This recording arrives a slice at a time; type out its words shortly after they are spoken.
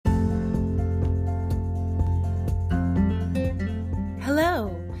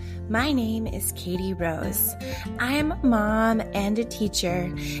My name is Katie Rose. I am a mom and a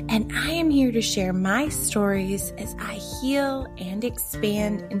teacher, and I am here to share my stories as I heal and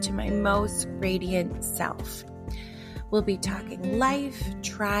expand into my most radiant self. We'll be talking life,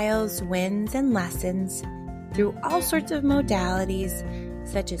 trials, wins, and lessons through all sorts of modalities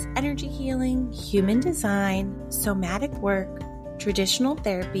such as energy healing, human design, somatic work, traditional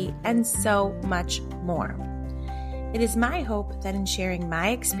therapy, and so much more. It is my hope that in sharing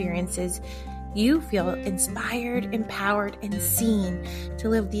my experiences, you feel inspired, empowered, and seen to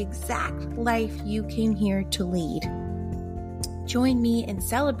live the exact life you came here to lead. Join me in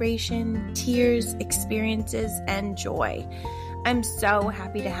celebration, tears, experiences, and joy. I'm so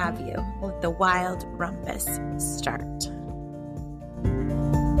happy to have you. Let the wild rumpus start.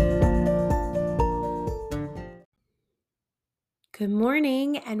 Good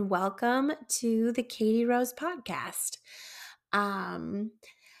morning and welcome to the Katie Rose podcast. I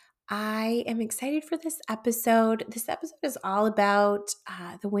am excited for this episode. This episode is all about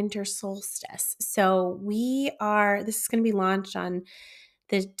the winter solstice. So this is going to be launched on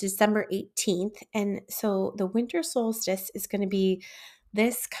the December 18th. And so the winter solstice is going to be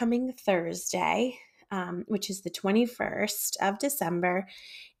this coming Thursday, which is the 21st of December.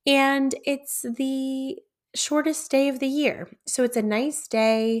 And it's the shortest day of the year. So it's a nice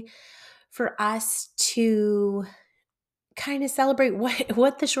day for us to kind of celebrate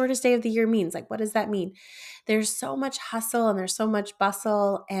what the shortest day of the year means. Like, what does that mean? There's so much hustle and there's so much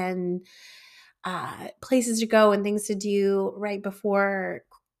bustle and places to go and things to do right before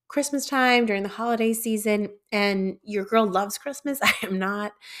Christmas time during the holiday season. And your girl loves Christmas. I am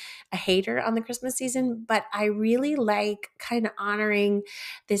not a hater on the Christmas season, but I really like kind of honoring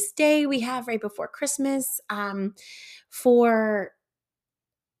this day we have right before Christmas for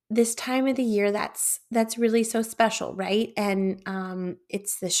this time of the year that's really so special, right? And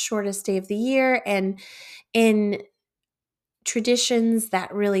it's the shortest day of the year, and in traditions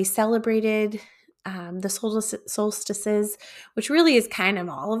that really celebrated the solstices, which really is kind of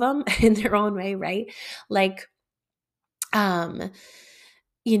all of them in their own way, right? Like,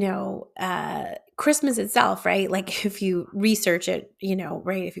 Christmas itself, right? Like if you research it,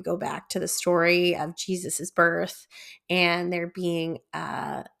 right? If you go back to the story of Jesus's birth and there being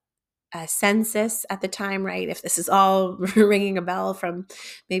a census at the time, right? If this is all ringing a bell from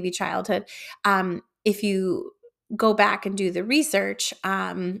maybe childhood, if you go back and do the research,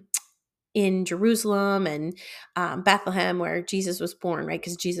 in Jerusalem and Bethlehem, where Jesus was born, right?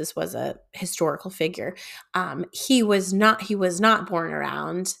 Because Jesus was a historical figure. He was not born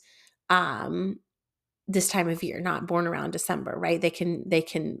around this time of year, not born around December, right? They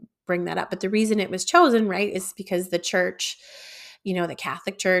can bring that up, but the reason it was chosen, right, is because the church, the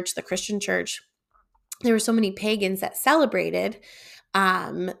Catholic Church, the Christian Church, there were so many pagans that celebrated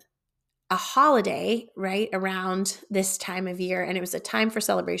a holiday right around this time of year, and it was a time for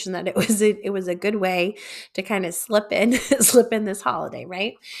celebration that it was a good way to kind of slip in this holiday,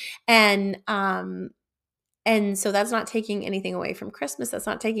 right? And so that's not taking anything away from Christmas, that's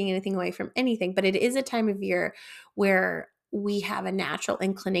not taking anything away from anything, but it is a time of year where we have a natural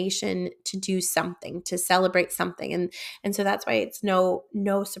inclination to do something, to celebrate something. And so that's why it's no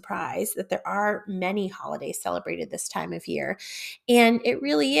surprise that there are many holidays celebrated this time of year. And it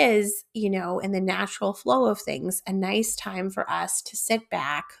really is, in the natural flow of things, a nice time for us to sit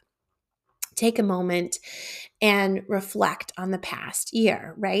back, take a moment, and reflect on the past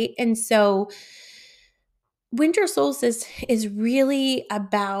year, right? And so winter solstice is really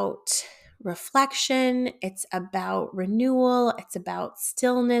about reflection. It's about renewal. It's about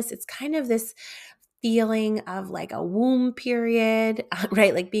stillness. It's kind of this feeling of like a womb period,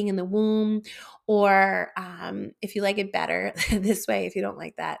 right? Like being in the womb, or if you like it better this way, if you don't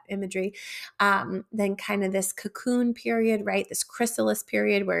like that imagery, then kind of this cocoon period, right? This chrysalis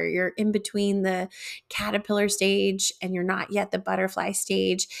period where you're in between the caterpillar stage and you're not yet the butterfly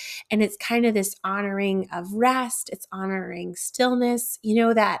stage. And it's kind of this honoring of rest. It's honoring stillness,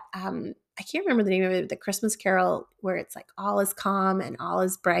 that, I can't remember the name of it, the Christmas Carol, where it's like all is calm and all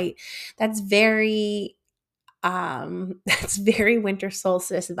is bright. That's very winter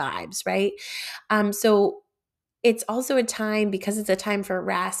solstice vibes, right? So it's also a time, because it's a time for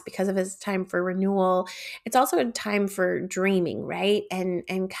rest, because of it's a time for renewal, it's also a time for dreaming, right?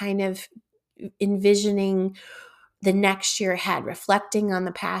 And kind of envisioning the next year ahead, reflecting on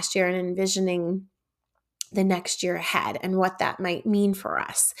the past year and envisioning the next year ahead and what that might mean for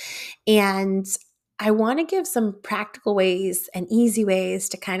us. And I want to give some practical ways and easy ways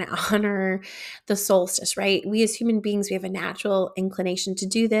to kind of honor the solstice, right? We as human beings, we have a natural inclination to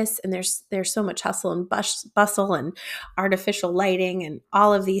do this, and there's so much hustle and bustle and artificial lighting and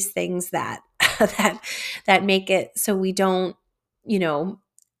all of these things that that make it so we don't, you know,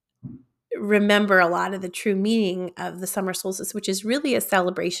 remember a lot of the true meaning of the summer solstice, which is really a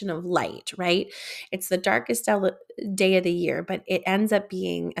celebration of light, right? It's the darkest day of the year, but it ends up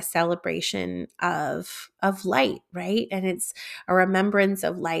being a celebration of light, right? And it's a remembrance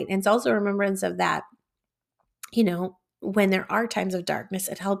of light. And it's also a remembrance of that, when there are times of darkness,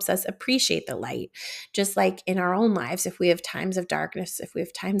 it helps us appreciate the light. Just like in our own lives, if we have times of darkness, if we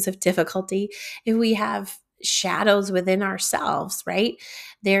have times of difficulty, if we have shadows within ourselves, right?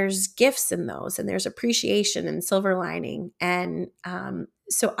 There's gifts in those, and there's appreciation and silver lining. And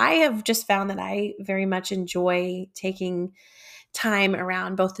so I have just found that I very much enjoy taking time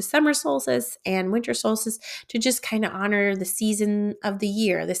around both the summer solstice and winter solstice to just kind of honor the season of the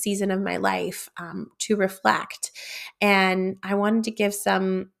year, the season of my life, to reflect. And I wanted to give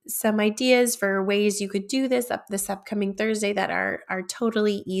some ideas for ways you could do this upcoming Thursday that are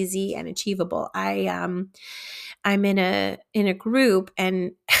totally easy and achievable. I'm in a group,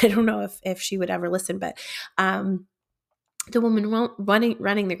 and I don't know if she would ever listen, but the woman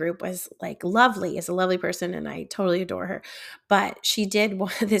running the group was like lovely, is a lovely person, and I totally adore her. But she did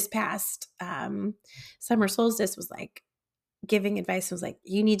this past summer solstice was like giving advice, was like,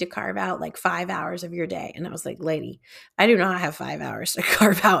 you need to carve out like 5 hours of your day. And I was like, lady, I do not have 5 hours to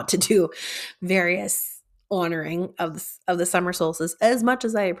carve out to do various honoring of the summer solstice, as much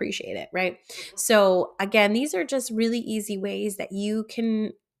as I appreciate it, right? So again, these are just really easy ways that you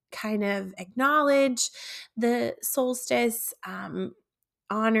can kind of acknowledge the solstice,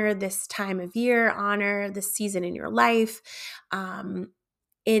 honor this time of year, honor the season in your life.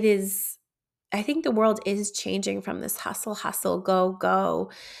 It is, I think the world is changing from this hustle, go, go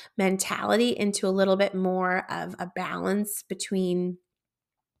mentality into a little bit more of a balance between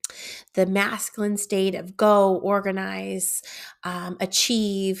the masculine state of go, organize,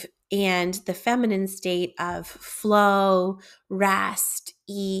 achieve, and the feminine state of flow, rest,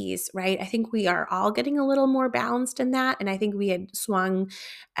 ease, right? I think we are all getting a little more balanced in that. And I think we had swung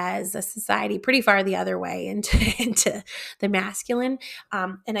as a society pretty far the other way into the masculine.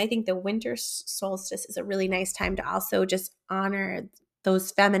 And I think the winter solstice is a really nice time to also just honor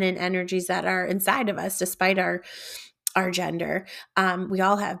those feminine energies that are inside of us, despite our gender. We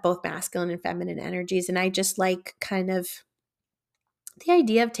all have both masculine and feminine energies. And I just like kind of the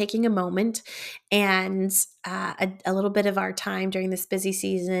idea of taking a moment and a little bit of our time during this busy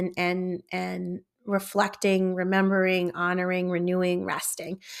season and reflecting, remembering, honoring, renewing,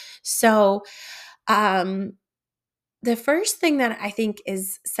 resting. So the first thing that I think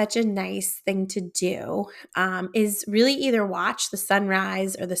is such a nice thing to do is really either watch the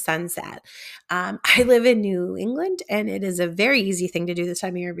sunrise or the sunset. I live in New England, and it is a very easy thing to do this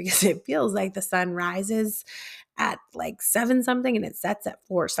time of year because it feels like the sun rises at like 7 something and it sets at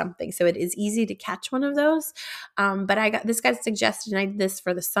 4 something. So it is easy to catch one of those. But got suggested, and I did this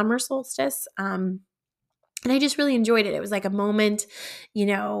for the summer solstice. And I just really enjoyed it. It was like a moment,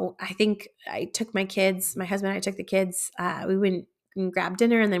 I think I took my husband and I took the kids, we went and grabbed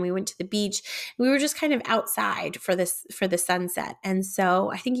dinner, and then we went to the beach. We were just kind of outside for the sunset. And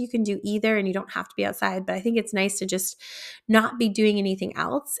so I think you can do either, and you don't have to be outside, but I think it's nice to just not be doing anything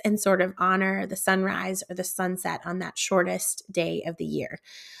else and sort of honor the sunrise or the sunset on that shortest day of the year.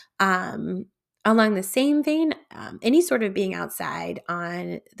 Along the same vein, any sort of being outside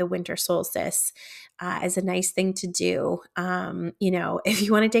on the winter solstice is a nice thing to do. If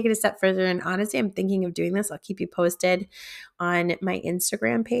you want to take it a step further, and honestly, I'm thinking of doing this, I'll keep you posted on my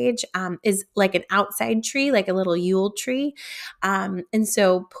Instagram page, is like an outside tree, like a little Yule tree. And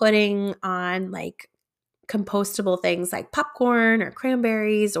so putting on like compostable things like popcorn or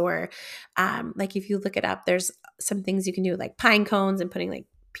cranberries, or like if you look it up, there's some things you can do like pine cones and putting like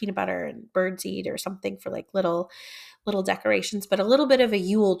peanut butter and birdseed or something for like little decorations, but a little bit of a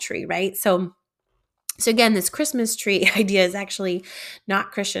Yule tree, right? So again, this Christmas tree idea is actually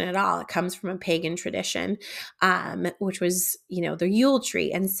not Christian at all. It comes from a pagan tradition, which was, the Yule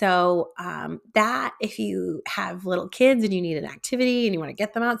tree. And so that if you have little kids and you need an activity and you want to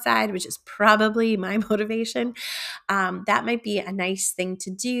get them outside, which is probably my motivation, that might be a nice thing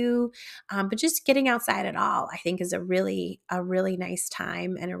to do. But just getting outside at all, I think, is a really nice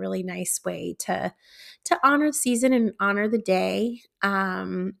time and a really nice way to honor the season and honor the day.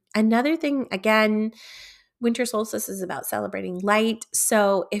 Another thing, again, winter solstice is about celebrating light.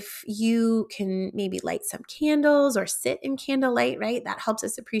 So if you can maybe light some candles or sit in candlelight, right, that helps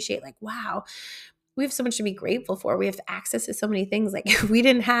us appreciate like, wow, we have so much to be grateful for. We have access to so many things. Like if we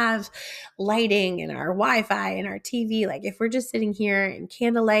didn't have lighting and our Wi-Fi and our TV, like if we're just sitting here in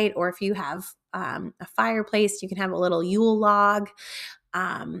candlelight, or if you have a fireplace, you can have a little Yule log.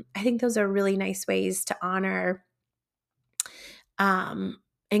 I think those are really nice ways to honor um,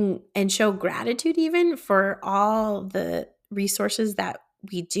 and show gratitude even for all the resources that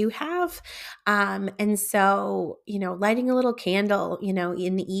we do have. And so, lighting a little candle,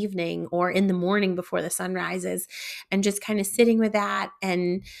 in the evening or in the morning before the sun rises, and just kind of sitting with that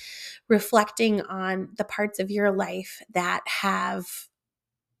and reflecting on the parts of your life that have,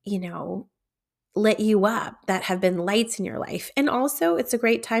 you know, lit you up, that have been lights in your life. And also, it's a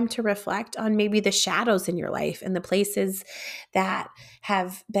great time to reflect on maybe the shadows in your life and the places that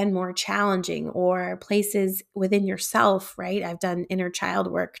have been more challenging, or places within yourself, right? I've done inner child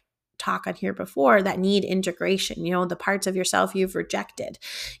work talk on here before that need integration, the parts of yourself you've rejected.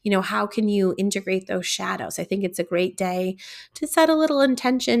 How can you integrate those shadows? I think it's a great day to set a little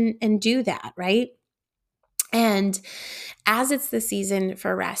intention and do that, right? And as it's the season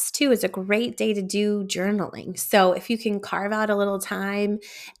for rest too, it's a great day to do journaling. So if you can carve out a little time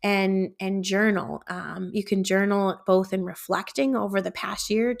and journal, you can journal both in reflecting over the past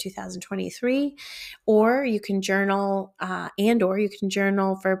year, 2023, or you can journal or you can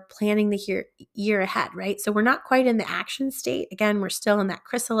journal for planning the year ahead, right? So we're not quite in the action state. Again, we're still in that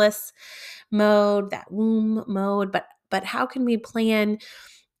chrysalis mode, that womb mode, but how can we plan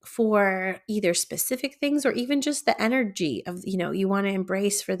for either specific things or even just the energy of, you want to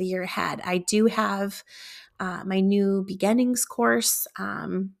embrace for the year ahead? I do have my new beginnings course,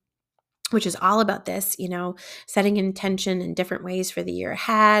 which is all about this, setting intention in different ways for the year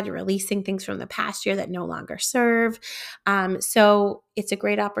ahead, releasing things from the past year that no longer serve. So it's a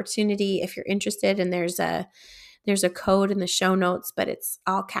great opportunity if you're interested, and there's a code in the show notes, but it's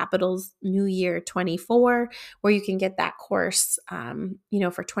all capitals, New Year 24, where you can get that course, for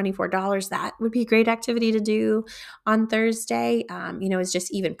 $24. That would be a great activity to do on Thursday, is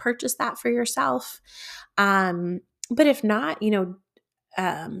just even purchase that for yourself. But if not,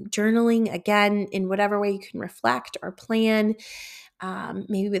 journaling again in whatever way you can reflect or plan,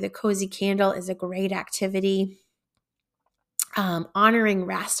 maybe with a cozy candle, is a great activity. Honoring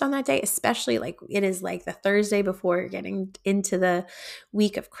rest on that day, especially like it is like the Thursday before you're getting into the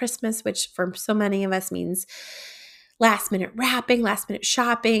week of Christmas, which for so many of us means last minute wrapping, last minute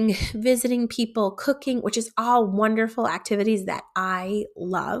shopping, visiting people, cooking, which is all wonderful activities that I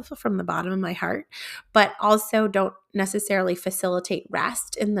love from the bottom of my heart, but also don't necessarily facilitate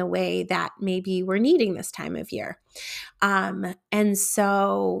rest in the way that maybe we're needing this time of year. And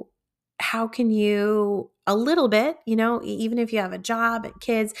so how can you a little bit, even if you have a job and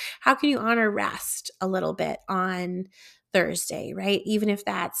kids, how can you honor rest a little bit on Thursday, right? Even if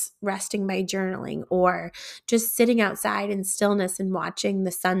that's resting by journaling or just sitting outside in stillness and watching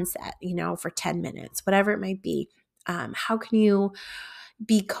the sunset, for 10 minutes, whatever it might be. How can you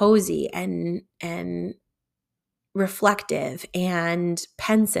be cozy and reflective and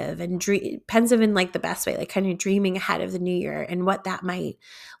pensive and pensive in like the best way, like kind of dreaming ahead of the new year and what that might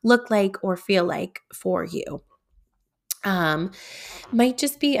look like or feel like for you. Might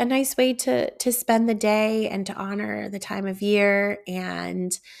just be a nice way to spend the day and to honor the time of year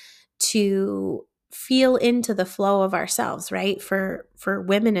and to feel into the flow of ourselves, right? For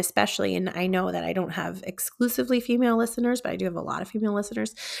women especially, and I know that I don't have exclusively female listeners, but I do have a lot of female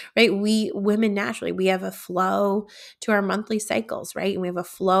listeners, right? We women naturally, we have a flow to our monthly cycles, right? And we have a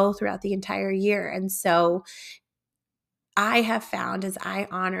flow throughout the entire year. And so I have found as I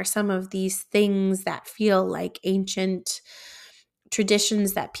honor some of these things that feel like ancient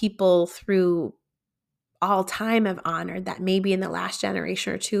traditions that people through all time have honored that maybe in the last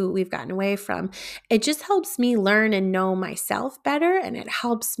generation or two we've gotten away from, it just helps me learn and know myself better. And it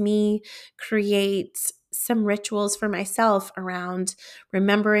helps me create some rituals for myself around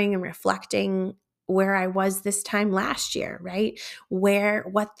remembering and reflecting where I was this time last year, right?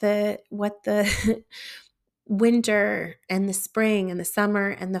 What the winter and the spring and the summer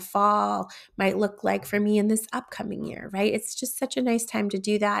and the fall might look like for me in this upcoming year, right? It's just such a nice time to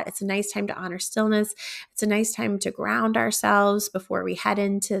do that. It's a nice time to honor stillness. It's a nice time to ground ourselves before we head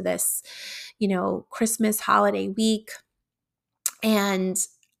into this, Christmas holiday week. And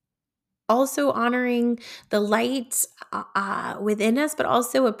also honoring the light within us, but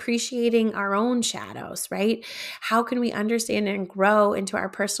also appreciating our own shadows, right? How can we understand and grow into our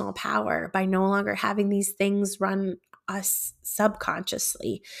personal power by no longer having these things run us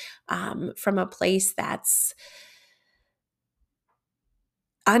subconsciously from a place that's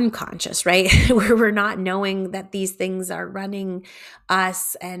unconscious, right? Where we're not knowing that these things are running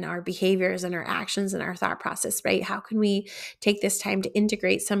us and our behaviors and our actions and our thought process, right? How can we take this time to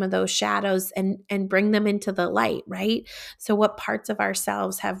integrate some of those shadows and bring them into the light, right? So what parts of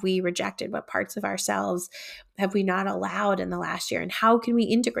ourselves have we rejected? What parts of ourselves have we not allowed in the last year? And how can we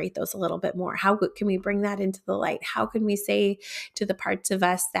integrate those a little bit more? How can we bring that into the light? How can we say to the parts of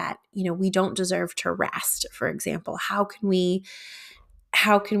us that, we don't deserve to rest, for example? How can we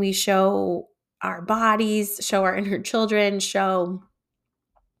show our bodies, show our inner children, show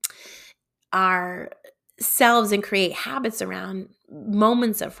ourselves and create habits around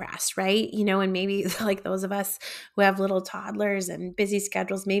moments of rest, right? And maybe like those of us who have little toddlers and busy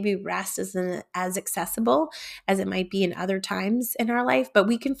schedules, maybe rest isn't as accessible as it might be in other times in our life, but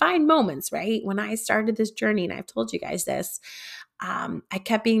we can find moments, right? When I started this journey, and I've told you guys this, I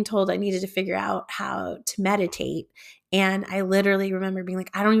kept being told I needed to figure out how to meditate. And I literally remember being like,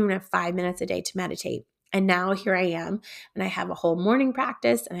 I don't even have 5 minutes a day to meditate. And now here I am, and I have a whole morning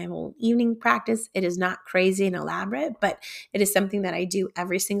practice and I have a whole evening practice. It is not crazy and elaborate, but it is something that I do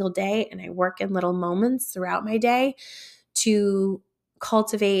every single day. And I work in little moments throughout my day to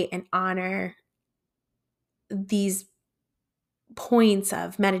cultivate and honor these points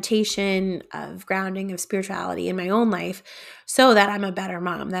of meditation, of grounding, of spirituality in my own life, so that I'm a better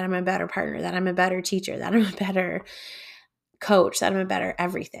mom, that I'm a better partner, that I'm a better teacher, that I'm a better coach, that I'm a better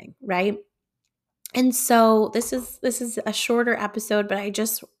everything, right? And so this is a shorter episode, but I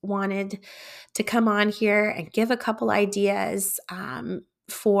just wanted to come on here and give a couple ideas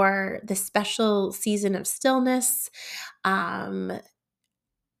for the special season of stillness,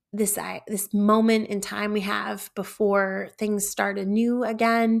 this moment in time we have before things start anew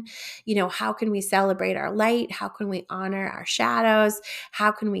again. How can we celebrate our light? How can we honor our shadows?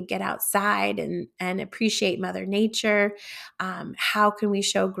 How can we get outside and appreciate Mother Nature? How can we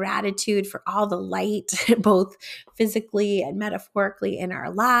show gratitude for all the light, both physically and metaphorically in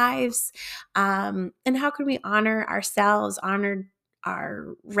our lives? And how can we honor ourselves, honor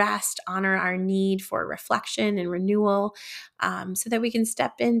our rest, honor our need for reflection and renewal, so that we can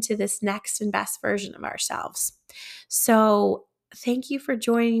step into this next and best version of ourselves. So thank you for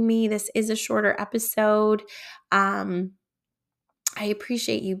joining me. This is a shorter episode. I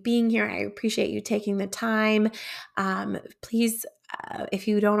appreciate you being here. I appreciate you taking the time. Please, if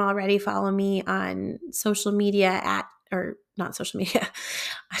you don't already, follow me on social media or not social media.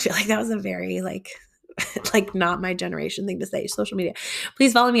 I feel like that was a very like not my generation thing to say, social media.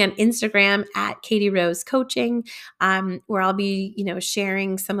 Please follow me on Instagram at Katie Rose Coaching, where I'll be,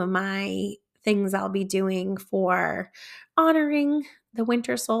 sharing some of my things I'll be doing for honoring the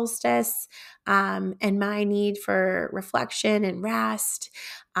winter solstice, and my need for reflection and rest.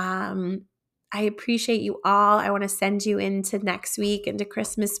 I appreciate you all. I want to send you into next week, into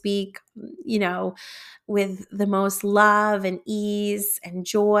Christmas week, with the most love and ease and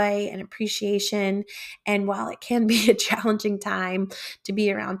joy and appreciation. And while it can be a challenging time to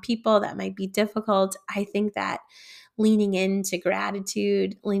be around people that might be difficult, I think that leaning into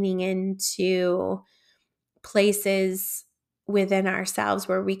gratitude, leaning into places within ourselves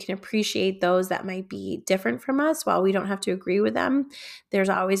where we can appreciate those that might be different from us, while we don't have to agree with them, there's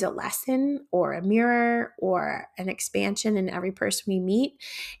always a lesson or a mirror or an expansion in every person we meet.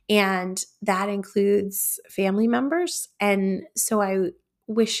 And that includes family members. And so I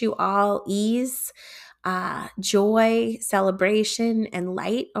wish you all ease, joy, celebration, and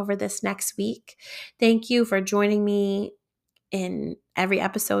light over this next week. Thank you for joining me in every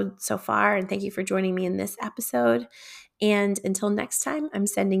episode so far, and thank you for joining me in this episode. And until next time, I'm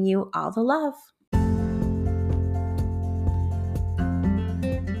sending you all the love.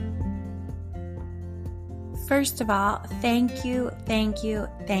 First of all, thank you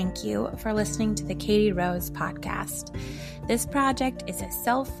for listening to the Katie Rose podcast. This project is a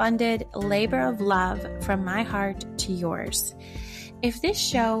self-funded labor of love from my heart to yours. If this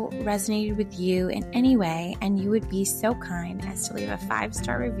show resonated with you in any way, and you would be so kind as to leave a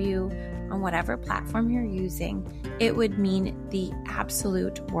 5-star review on whatever platform you're using, it would mean the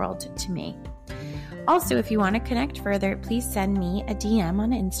absolute world to me. Also, if you want to connect further, please send me a DM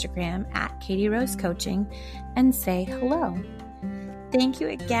on Instagram at Katie Rose Coaching and say hello. Thank you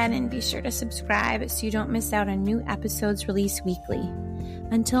again, and be sure to subscribe so you don't miss out on new episodes released weekly.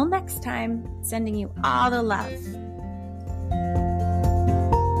 Until next time, sending you all the love.